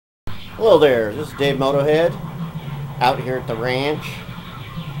Hello there, this is Dave MotoHead out here at the ranch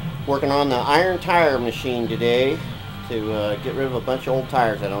working on the iron tire machine today to get rid of a bunch of old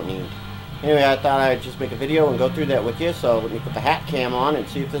tires I don't need. Anyway, I thought I'd just make a video and go through that with you, so let me put the hat cam on and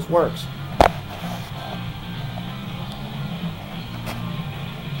see if this works.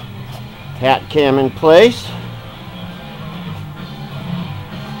 Hat cam in place.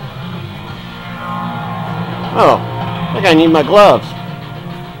 Oh, I think I need my gloves.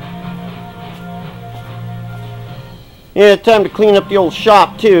 Yeah, it's time to clean up the old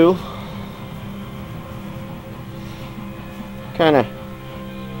shop too. Kind of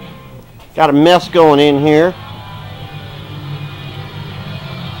got a mess going in here.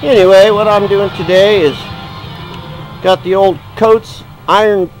 Anyway, what I'm doing today is got the old Coates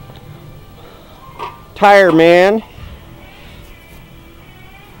iron Tireman.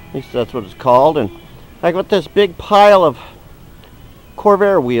 At least that's what it's called. And I got this big pile of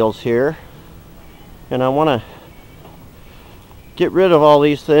Corvair wheels here, and I want to get rid of all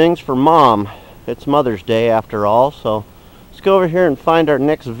these things for Mom. It's Mother's Day after all, so let's go over here and find our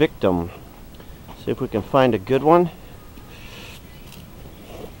next victim. See if we can find a good one.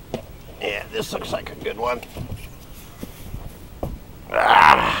 Yeah, this looks like a good one.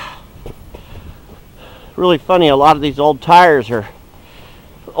 Really funny, a lot of these old tires are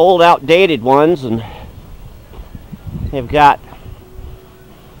old outdated ones, and they've got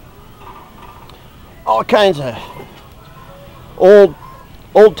all kinds of old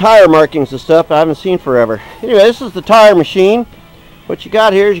tire markings and stuff I haven't seen forever. Anyway, this is the tire machine. What you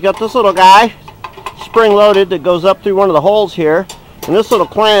got here is you got this little guy, spring loaded, that goes up through one of the holes here, and this little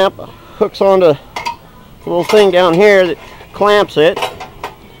clamp hooks onto a little thing down here that clamps it.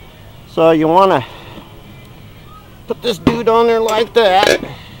 So you want to put this dude on there like that,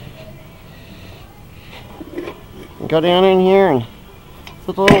 and go down in here and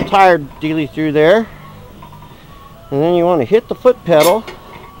put the little tire dealy through there. And then you want to hit the foot pedal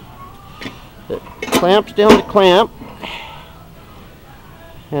that clamps down the clamp,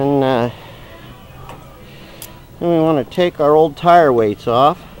 and then we want to take our old tire weights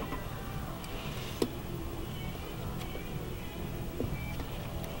off.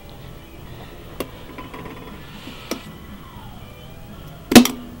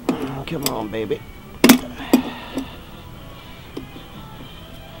 Come on, baby.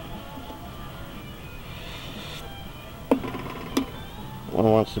 One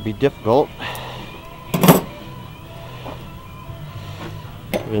wants to be difficult.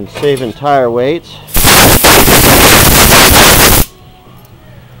 I've been saving tire weights.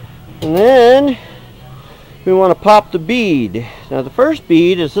 And then we want to pop the bead. Now the first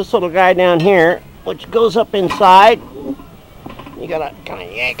bead is this little guy down here, which goes up inside. You gotta kind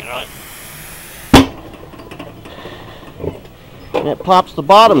of yank it on. And it pops the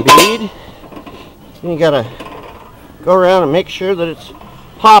bottom bead. And you gotta go around and make sure that it's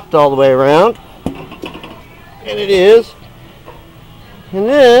popped all the way around, and it is. And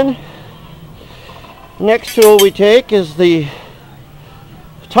then next tool we take is the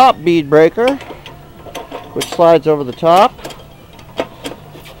top bead breaker, which slides over the top.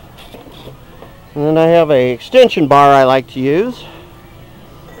 And then I have a extension bar I like to use.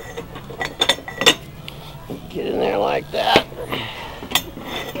 Get in there like that,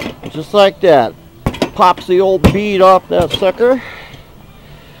 just like that. Pops the old bead off that sucker.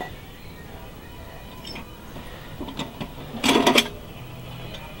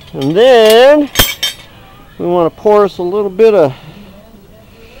 And then we want to pour us a little bit of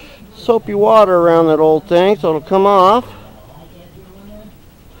soapy water around that old thing so it'll come off.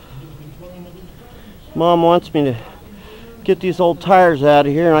 Mom wants me to get these old tires out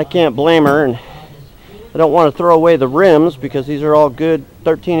of here, and I can't blame her. And I don't want to throw away the rims because these are all good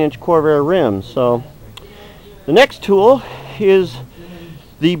 13-inch Corvair rims. So the next tool is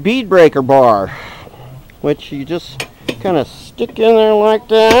the bead breaker bar, which you just kind of stick in there like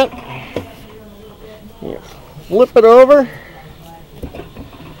that. You flip it over.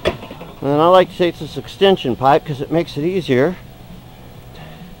 And then I like to take this extension pipe because it makes it easier.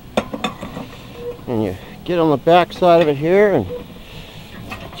 And you get on the back side of it here and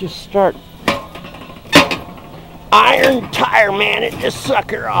just start iron tire manning this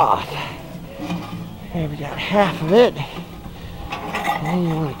sucker off. There, we got half of it. And then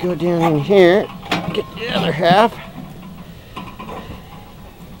you want to go down in here, get the other half.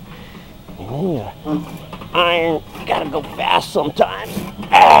 And then iron, you gotta go fast sometimes.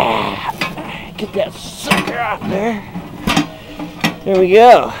 Get that sucker off there. There we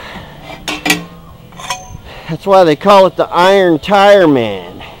go. That's why they call it the iron tire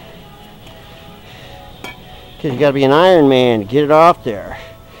man. Because you gotta be an Iron Man to get it off there.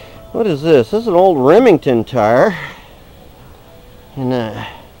 What is this? This is an old Remington tire. And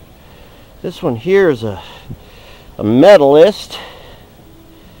this one here is a Medalist.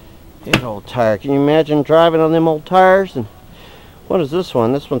 Good old tire. Can you imagine driving on them old tires? And what is this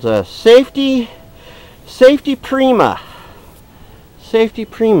one? This one's a Safety Prima. Safety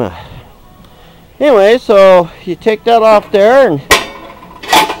Prima. Anyway, so you take that off there and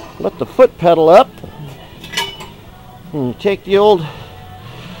let the foot pedal up. And you take the old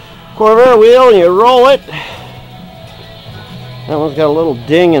Corvair wheel and you roll it. That one's got a little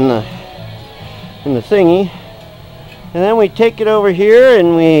ding in the thingy. And then we take it over here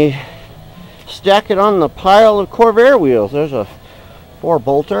and we stack it on the pile of Corvair wheels. There's a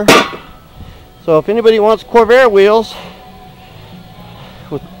 4-bolter. So if anybody wants Corvair wheels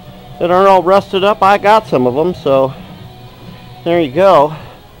that aren't all rusted up, I got some of them. So there you go.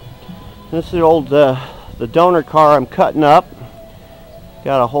 This is the old the donor car I'm cutting up.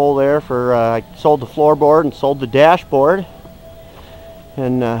 Got a hole there for I sold the floorboard and sold the dashboard.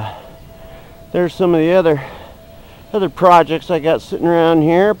 And there's some of the other projects I got sitting around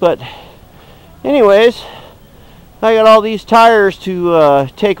here. But anyways, I got all these tires to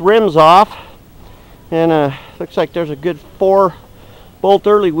take rims off, and looks like there's a good 4-bolt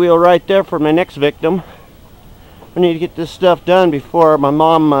early wheel right there for my next victim. I need to get this stuff done before my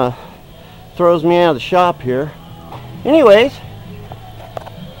mom throws me out of the shop here. Anyways,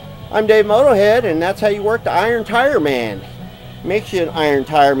 I'm Dave MotoHead, and that's how you work the Iron Tire Man. Makes you an Iron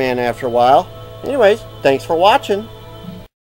Tire Man after a while. Anyways, thanks for watching.